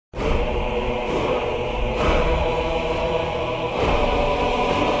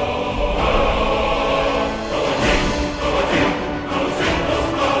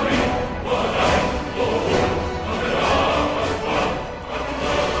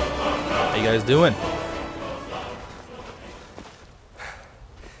you guys doing?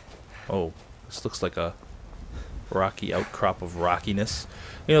 Oh, this looks like a rocky outcrop of rockiness.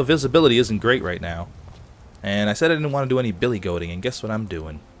 You know, visibility isn't great right now. And I said I didn't want to do any billy goating, and guess what I'm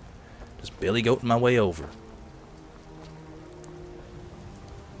doing? Just billy goating my way over.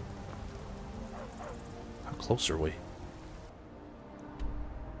 How close are we?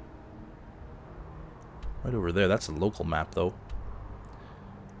 Right over there. That's a local map, though.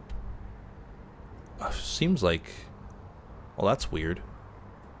 Seems like... Well, that's weird.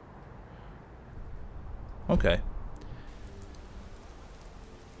 Okay.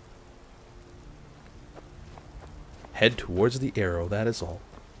 Head towards the arrow, that is all.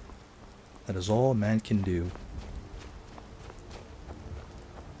 That is all a man can do.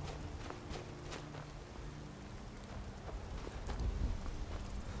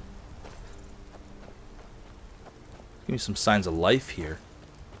 Give me some signs of life here.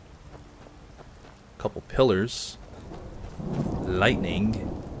 Couple pillars. Lightning.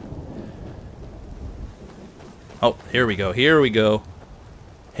 Oh, here we go. Here we go.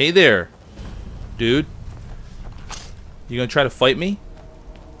 Hey there, dude. You gonna try to fight me?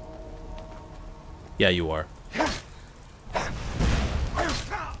 Yeah, you are.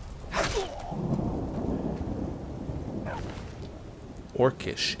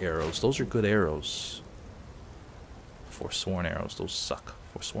 Orcish arrows. Those are good arrows. Forsworn arrows. Those suck.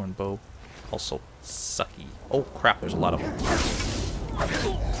 Forsworn bow. Also sucky. Oh crap, there's a lot of them.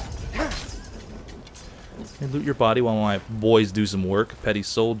 Hey, loot your body while my boys do some work. Petty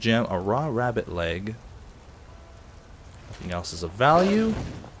soul gem. A raw rabbit leg. Nothing else is of value.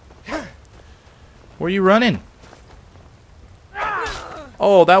 Where are you running?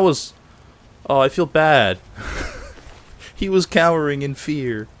 Oh, that was... Oh, I feel bad. He was cowering in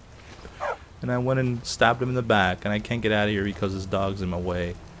fear. And I went and stabbed him in the back. And I can't get out of here because his dog's in my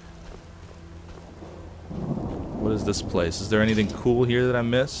way. What is this place? Is there anything cool here that I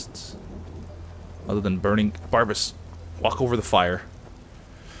missed? Other than burning... Barbas, walk over the fire.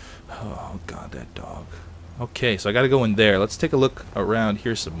 Oh, God, that dog. Okay, so I gotta go in there. Let's take a look around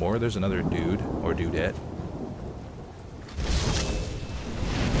here some more. There's another dude or dudette.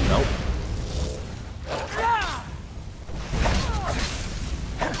 Nope.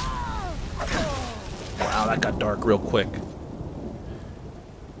 Wow, that got dark real quick.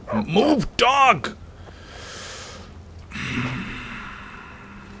 Move, dog!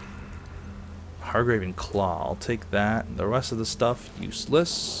 Hargraven claw. I'll take that. The rest of the stuff,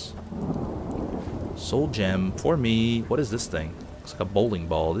 useless. Soul gem for me. What is this thing? Looks like a bowling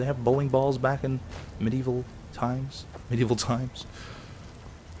ball. Did they have bowling balls back in medieval times? Medieval times.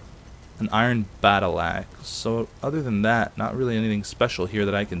 An iron battle axe. So other than that, not really anything special here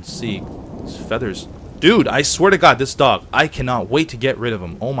that I can see. These feathers. Dude, I swear to God, this dog. I cannot wait to get rid of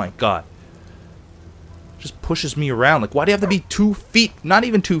him. Oh my God. Just pushes me around. Like, why do you have to be 2 feet? Not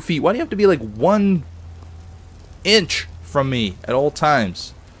even 2 feet. Why do you have to be like 1 inch from me at all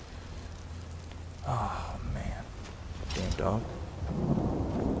times? Oh, man. Damn dog.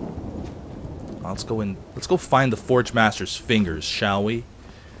 Let's go in. Let's go find the Forgemaster's fingers, shall we?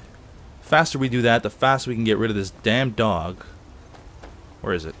 The faster we do that, the faster we can get rid of this damn dog.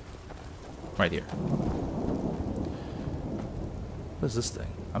 Where is it? Right here. What is this thing?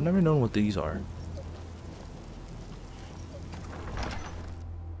 I've never known what these are.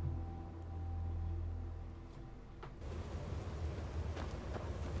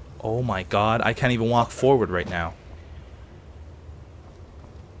 Oh my God, I can't even walk forward right now.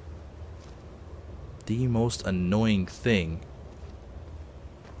 The most annoying thing.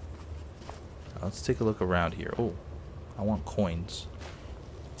 Let's take a look around here. Oh, I want coins.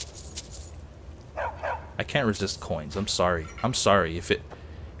 I can't resist coins. I'm sorry. I'm sorry if it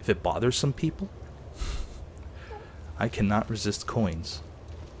bothers some people. I cannot resist coins.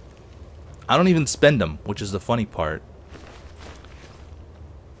 I don't even spend them, which is the funny part.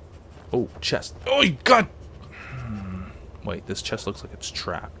 Oh, chest. Oh, you got... Wait, this chest looks like it's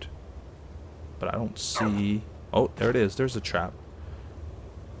trapped. But I don't see... Oh, there it is. There's a trap.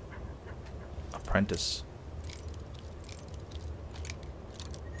 Apprentice.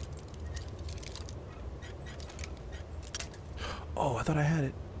 Oh, I thought I had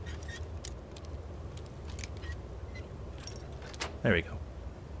it. There we go.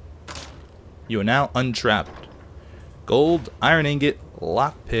 You are now untrapped. Gold, iron ingot,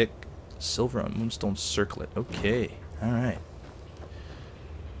 lockpick, silver and moonstone circlet. Okay, alright.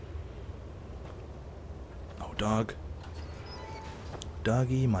 Oh, dog.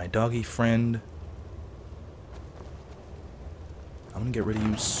 Doggy, my doggy friend. I'm gonna get rid of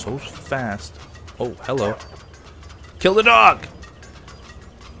you so fast. Oh, hello. Kill the dog!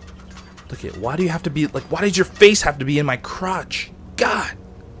 Look at, why do you have to be, like, why does your face have to be in my crotch? God!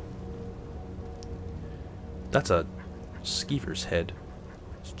 That's a skeever's head.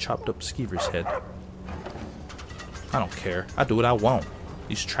 It's chopped up skeever's head. I don't care. I do what I want.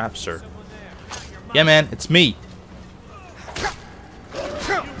 These traps are... Yeah, man, it's me.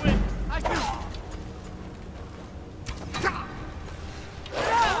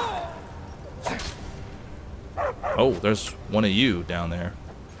 Oh, there's one of you down there.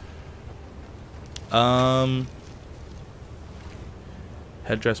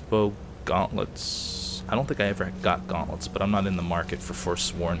 Headdress bow, gauntlets. I don't think I ever got gauntlets, but I'm not in the market for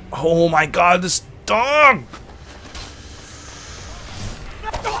Forsworn. Oh my god, this dog!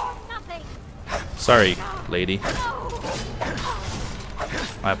 Sorry, lady.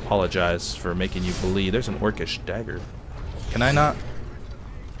 I apologize for making you bleed. There's an orcish dagger. Can I not?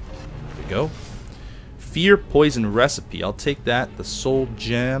 There we go. Fear poison recipe. I'll take that. The soul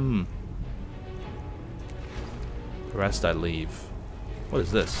gem. The rest I leave. What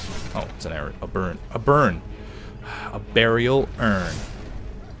is this? Oh, it's an error. A burn. A burn. A burial urn.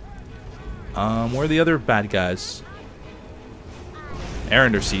 Where are the other bad guys?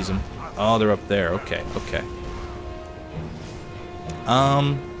 Arender sees them. Oh, they're up there. Okay, okay.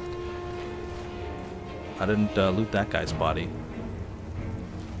 I didn't loot that guy's body.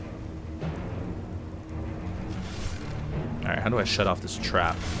 Alright, how do I shut off this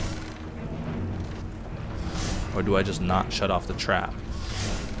trap? Or do I just not shut off the trap?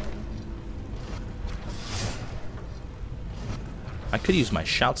 I could use my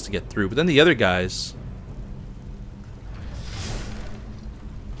shouts to get through, but then the other guys...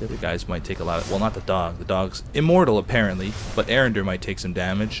 The other guys might take a lot of... Well, not the dog. The dog's immortal, apparently. But Arender might take some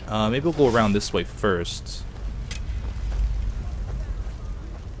damage. Maybe we'll go around this way first.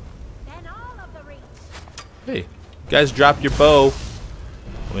 Hey, you guys dropped your bow.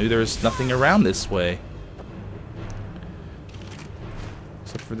 Well, maybe there's nothing around this way.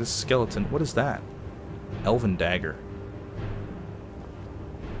 Except for this skeleton. What is that? Elven dagger.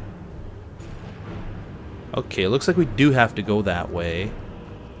 Okay, it looks like we do have to go that way.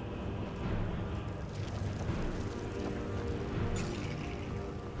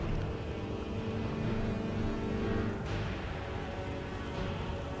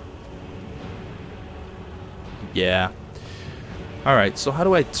 Yeah. Alright, so how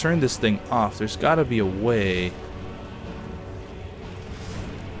do I turn this thing off? There's gotta be a way.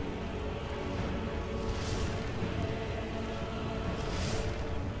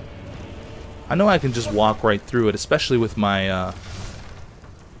 I know I can just walk right through it, especially with my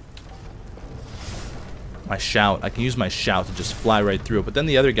my shout. I can use my shout to just fly right through it, but then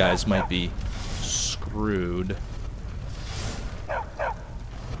the other guys might be screwed.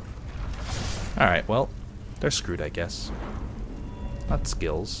 Alright, well, they're screwed, I guess. Not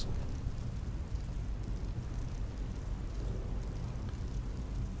skills.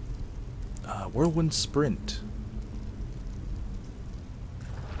 Whirlwind sprint.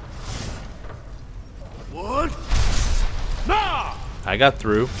 What? Nah! I got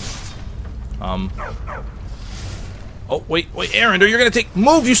through. Oh, wait, Arender, you're gonna take...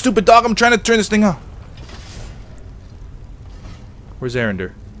 Move, you stupid dog! I'm trying to turn this thing on. Where's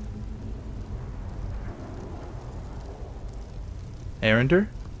Arender? Arender?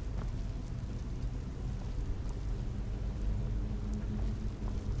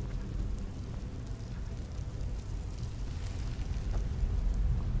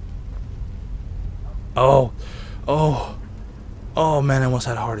 Oh man, I almost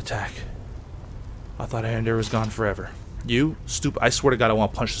had a heart attack. I thought Arender was gone forever. You stupid! I swear to God, I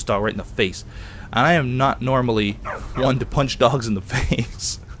want to punch this dog right in the face. And I am not normally one to punch dogs in the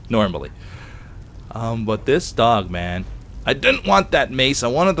face. Normally. But this dog, man. I didn't want that mace. I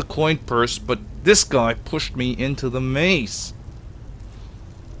wanted the coin purse, but this guy pushed me into the mace.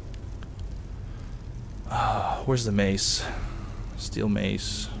 Where's the mace? Steel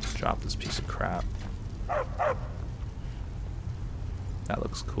mace. Drop this piece of crap. That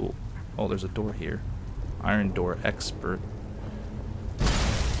looks cool. Oh, there's a door here. Iron door expert.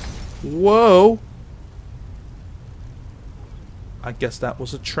 Whoa! I guess that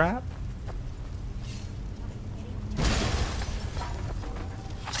was a trap.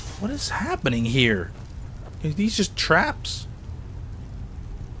 What is happening here? Are these just traps?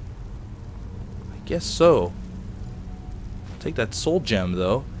 I guess so. Take that soul gem,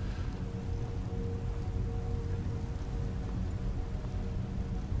 though.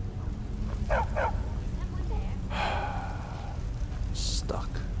 Stuck.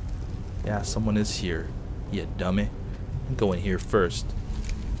 Yeah, someone is here. You dummy. I'm going here first.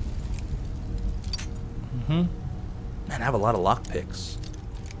 Man, I have a lot of lockpicks.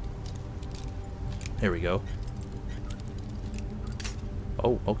 Here we go.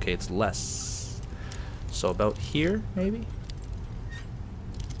 Oh, okay, it's less. So about here, maybe?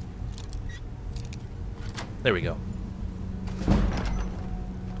 There we go.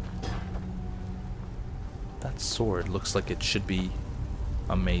 That sword looks like it should be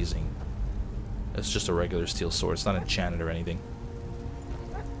amazing. It's just a regular steel sword. It's not enchanted or anything.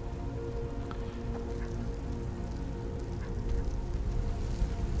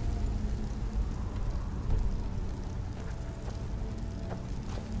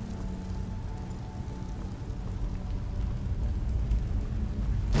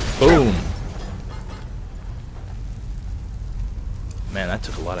 Boom! Man, that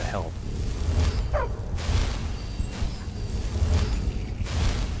took a lot of help.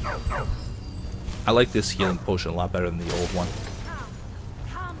 I like this healing potion a lot better than the old one.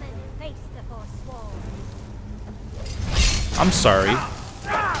 I'm sorry.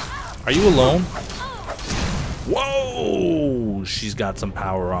 Are you alone? Whoa! She's got some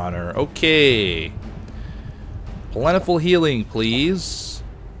power on her. Okay. Plentiful healing, please.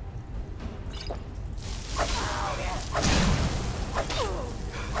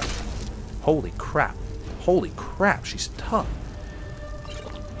 Holy crap. Holy crap, she's tough.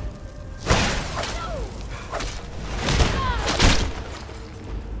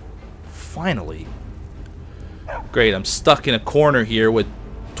 Finally. Great, I'm stuck in a corner here with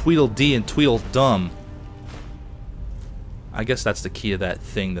Tweedledee and Tweedledum. I guess that's the key to that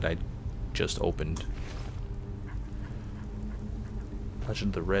thing that I just opened. Legend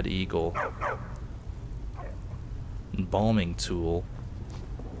of the Red Eagle. Embalming tool.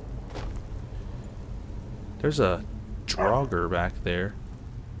 There's a Draugr back there.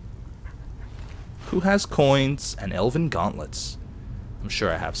 Who has coins and elven gauntlets? I'm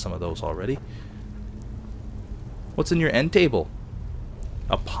sure I have some of those already. What's in your end table?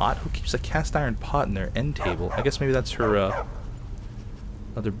 A pot? Who keeps a cast iron pot in their end table? I guess maybe that's her,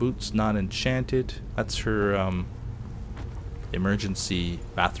 other boots, not enchanted. That's her, emergency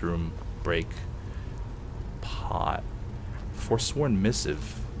bathroom break pot. Forsworn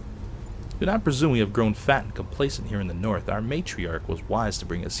missive. Do not presume we have grown fat and complacent here in the north. Our matriarch was wise to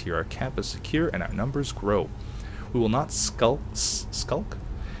bring us here. Our camp is secure and our numbers grow. We will not skulk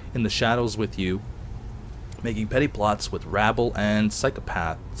in the shadows with you, making petty plots with rabble and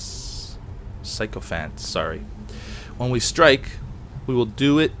psychophants. Sorry. When we strike, we will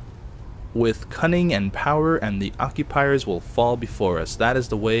do it with cunning and power, and the occupiers will fall before us. That is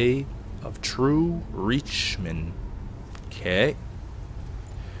the way of true reachmen. Okay.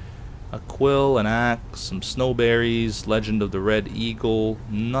 A quill, an axe, some snowberries, Legend of the Red Eagle.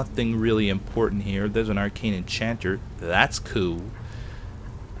 Nothing really important here. There's an arcane enchanter. That's cool.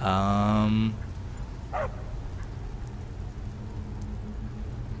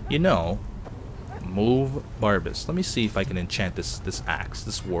 You know, move Barbus. Let me see if I can enchant this axe,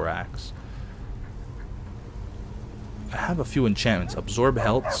 this war axe. I have a few enchantments. Absorb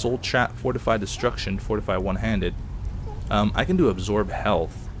health, soul trap, fortify destruction, fortify one-handed. I can do absorb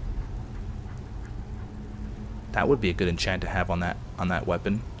health. That would be a good enchant to have on that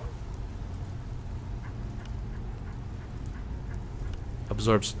weapon.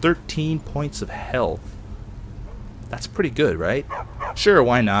 Absorbs 13 points of health. That's pretty good, right? Sure,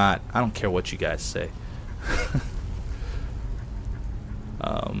 why not? I don't care what you guys say.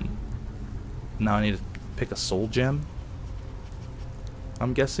 Now I need to pick a soul gem,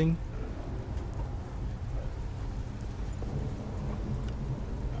 I'm guessing.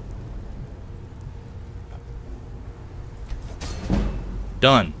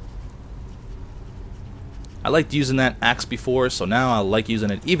 Done. I liked using that axe before, so now I like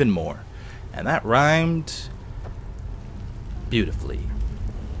using it even more. And that rhymed beautifully.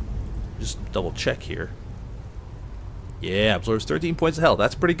 Just double check here. Yeah, absorbs 13 points of health.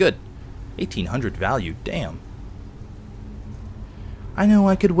 That's pretty good. 1800 value. Damn. I know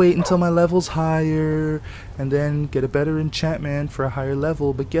I could wait until my level's higher and then get a better enchantment for a higher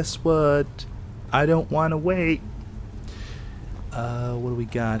level, but guess what? I don't want to wait. What do we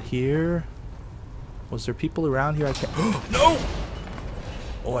got here? Was there people around here? I can't. No!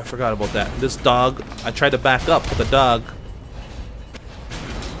 Oh, I forgot about that. This dog. I tried to back up, but the dog.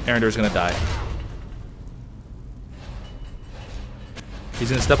 Arender's gonna die. He's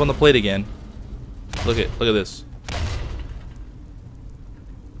gonna step on the plate again. Look at this.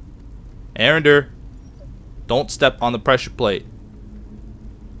 Arender, don't step on the pressure plate.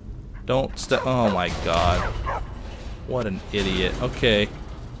 Don't step. Oh my god. What an idiot. Okay.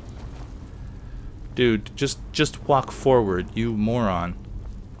 Dude, just walk forward, you moron.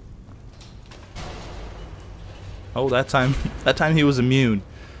 Oh, that time he was immune.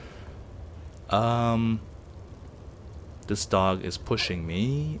 This dog is pushing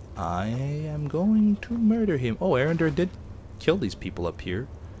me. I am going to murder him. Oh, Arender did kill these people up here.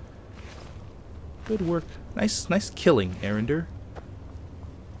 Good work. Nice killing, Arender.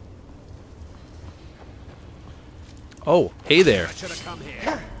 Oh, hey there.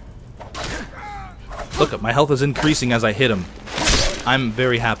 Look, my health is increasing as I hit him. I'm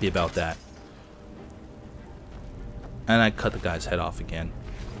very happy about that. And I cut the guy's head off again.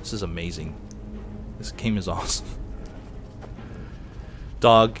 This is amazing. This game is awesome.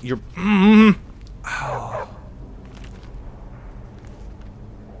 Dog, you're... Oh.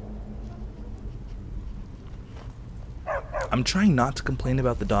 I'm trying not to complain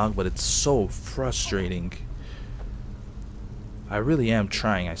about the dog, but it's so frustrating. I really am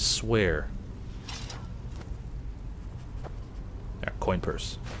trying, I swear. There, coin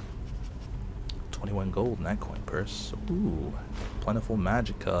purse. 21 gold in that coin purse. Ooh. Plentiful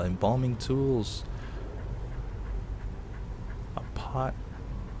magica, embalming tools. A pot.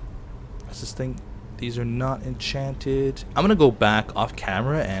 What's this thing? These are not enchanted. I'm gonna go back off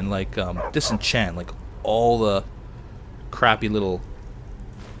camera and like disenchant like all the crappy little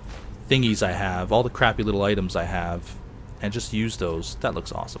thingies I have, all the crappy little items I have, and just use those. That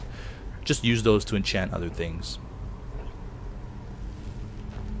looks awesome. Just use those to enchant other things.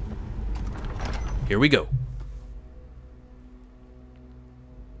 Here we go.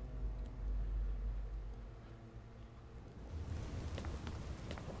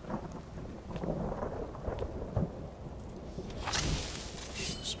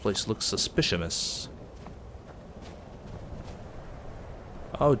 This place looks suspicious.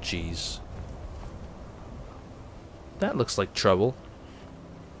 Oh, jeez. That looks like trouble.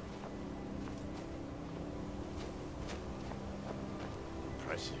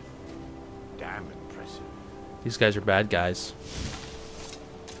 Impressive. Damn impressive. These guys are bad guys.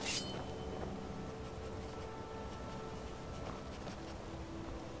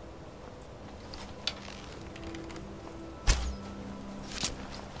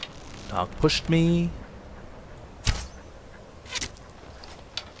 Dog pushed me.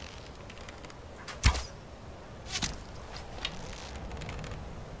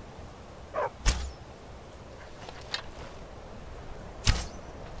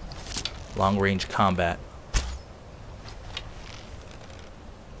 Long range combat.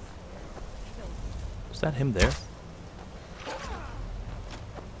 Is that him there?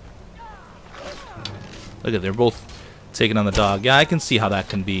 Look at, they're both taking on the dog. Yeah, I can see how that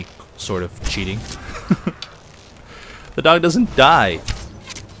can be sort of cheating. The dog doesn't die.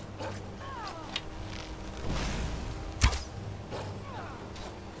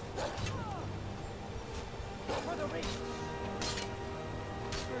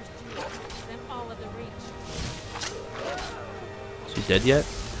 Is he dead yet?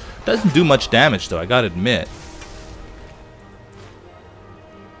 Doesn't do much damage though, I gotta admit.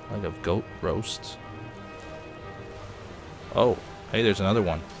 Like a goat roast. Oh, hey, there's another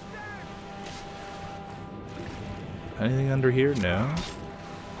one. Anything under here? No.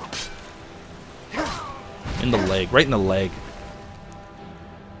 In the leg, right in the leg.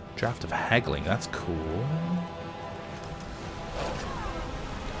 Draft of haggling, that's cool.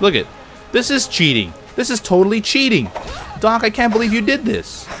 Look it. This is cheating. This is totally cheating. Doc, I can't believe you did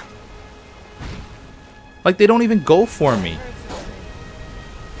this. Like, they don't even go for me.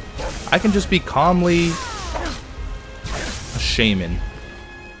 I can just be calmly a shaman.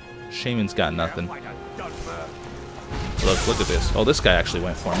 Shaman's got nothing. Look at this. Oh, this guy actually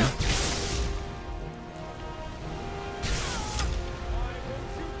went for me.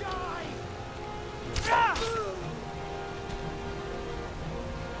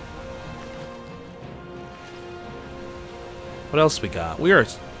 What else we got? We are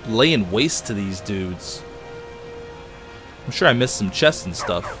laying waste to these dudes. I'm sure I missed some chests and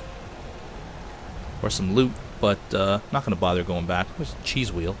stuff. Or some loot, but not going to bother going back. There's a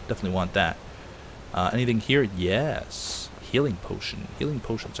cheese wheel. Definitely want that. Anything here? Yes. Healing potion. Healing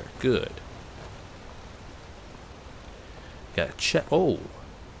potions are good. Got a check. Oh.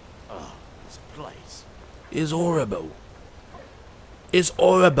 Oh, this place is horrible. It's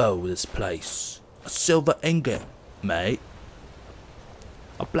horrible, this place. A silver ingot, mate.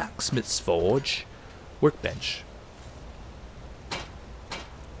 A blacksmith's forge. Workbench.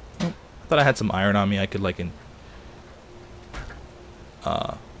 Oh, I thought I had some iron on me. I could, like,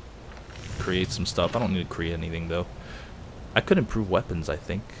 create some stuff. I don't need to create anything, though. I could improve weapons, I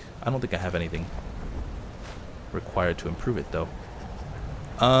think. I don't think I have anything required to improve it, though.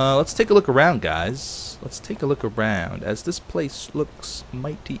 Let's take a look around, guys. Let's take a look around, as this place looks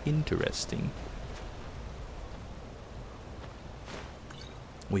mighty interesting.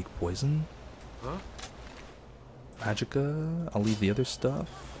 Weak poison. Magica. I'll leave the other stuff.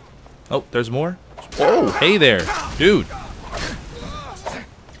 Oh, there's more? Oh, hey there, dude.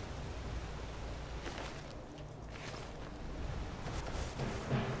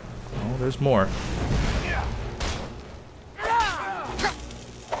 Oh, there's more.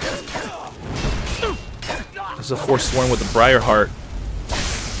 This is a Forsworn with a Briar Heart.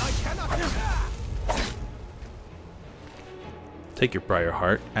 Take your Briar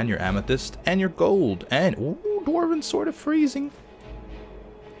Heart and your Amethyst and your gold and ooh, Dwarven Sword of Freezing.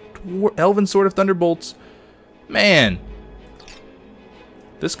 Elven Sword of Thunderbolts. Man,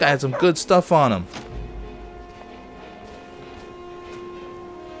 this guy had some good stuff on him.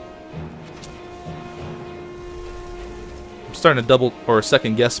 I'm starting to double or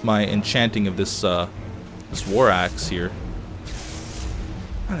second guess my enchanting of this this war axe here.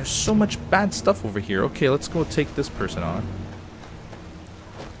 Man, there's so much bad stuff over here. Okay, let's go take this person on.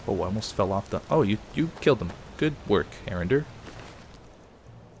 Oh, I almost fell off the... Oh, you killed him. Good work, Arender.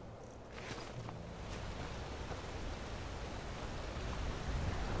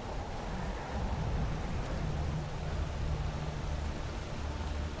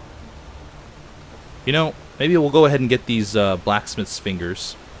 You know, maybe we'll go ahead and get these blacksmith's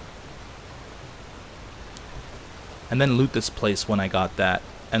fingers. And then loot this place when I got that.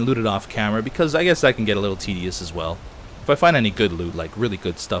 And loot it off camera, because I guess that can get a little tedious as well. If I find any good loot, like really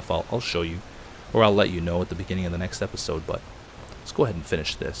good stuff, I'll show you. Or I'll let you know at the beginning of the next episode, but let's go ahead and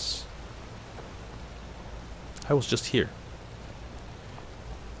finish this. I was just here.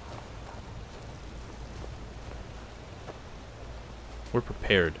 We're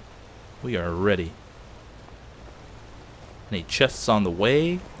prepared. We are ready. Any chests on the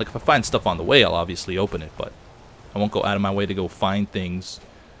way? Like, if I find stuff on the way, I'll obviously open it, but I won't go out of my way to go find things.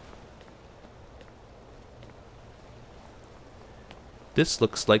 This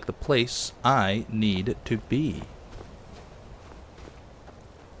looks like the place I need to be.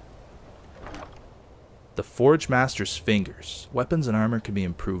 The Forgemaster's fingers. Weapons and armor can be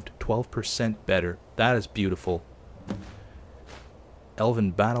improved 12% better. That is beautiful.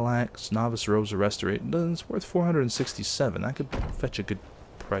 Elven battle axe, novice robes of restoration. It's worth 467. That could fetch a good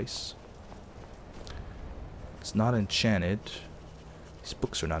price. It's not enchanted. These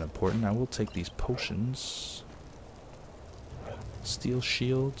books are not important. I will take these potions. Steel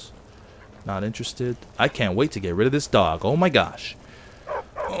shields. Not interested. I can't wait to get rid of this dog. Oh my gosh.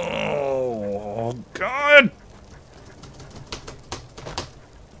 Oh God.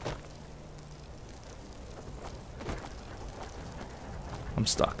 I'm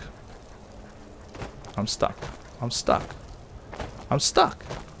stuck. I'm stuck. I'm stuck. I'm stuck.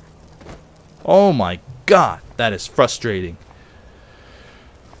 Oh my God. That is frustrating.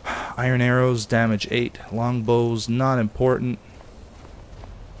 Iron arrows, damage 8. Longbows, not important.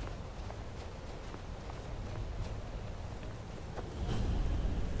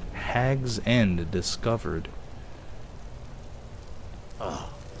 Hag's End discovered.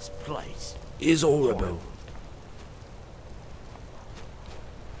 Oh, this place Is horrible.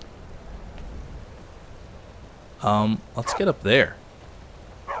 Let's get up there.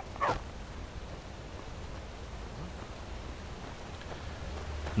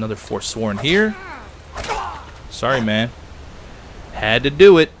 Another Forsworn here. Sorry, man. Had to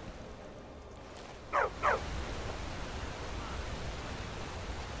do it.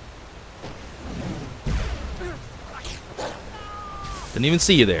 Didn't even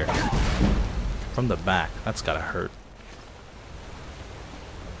see you there. From the back. That's gotta hurt.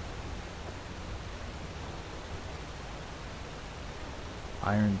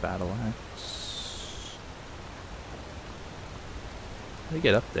 Iron battle axe. How do you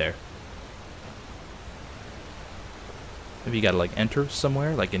get up there? Maybe you gotta like enter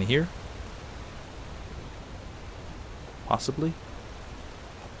somewhere, like in here? Possibly?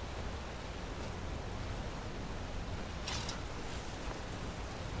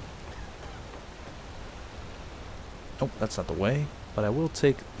 Oh, that's not the way. But I will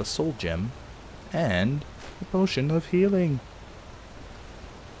take the soul gem and the potion of healing.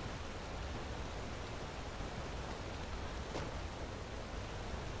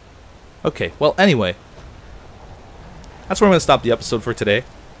 Okay, well, anyway. That's where I'm going to stop the episode for today.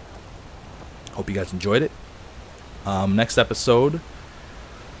 Hope you guys enjoyed it. Next episode.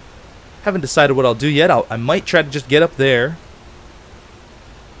 Haven't decided what I'll do yet. I might try to just get up there.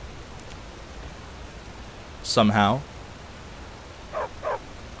 Somehow.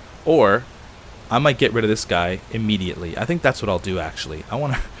 Or I might get rid of this guy immediately. I think that's what I'll do, actually. I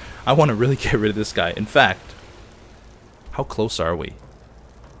want to really get rid of this guy. In fact, how close are we?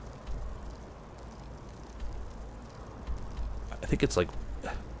 I think it's like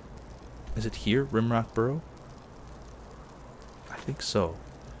Is it here, Rimrock Burrow? I think so.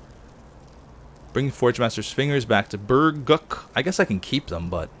 Bring the Forgemaster's fingers back to Burguk. I guess I can keep them,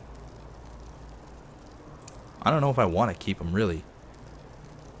 but I don't know if I want to keep them, really.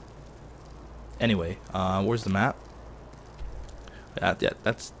 Anyway, where's the map? Yeah,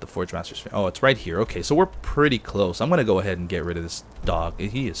 that's the Forgemaster's. Oh, it's right here. Okay, so we're pretty close. I'm going to go ahead and get rid of this dog.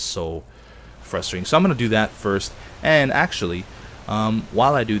 He is so frustrating. So I'm going to do that first. And actually,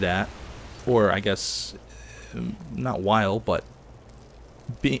 while I do that, or I guess not while, but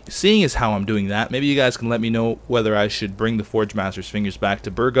seeing as how I'm doing that, maybe you guys can let me know whether I should bring the Forgemaster's fingers back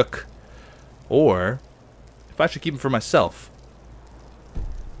to Burguk, or if I should keep them for myself.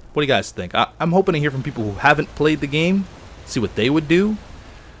 What do you guys think? I'm hoping to hear from people who haven't played the game, see what they would do.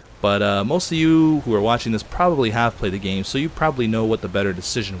 But most of you who are watching this probably have played the game, so you probably know what the better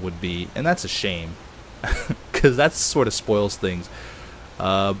decision would be, and that's a shame, because that sort of spoils things.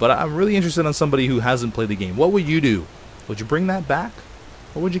 But I'm really interested in somebody who hasn't played the game. What would you do? Would you bring that back?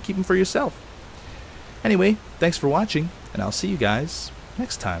 Or would you keep them for yourself? Anyway, thanks for watching, and I'll see you guys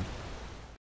next time.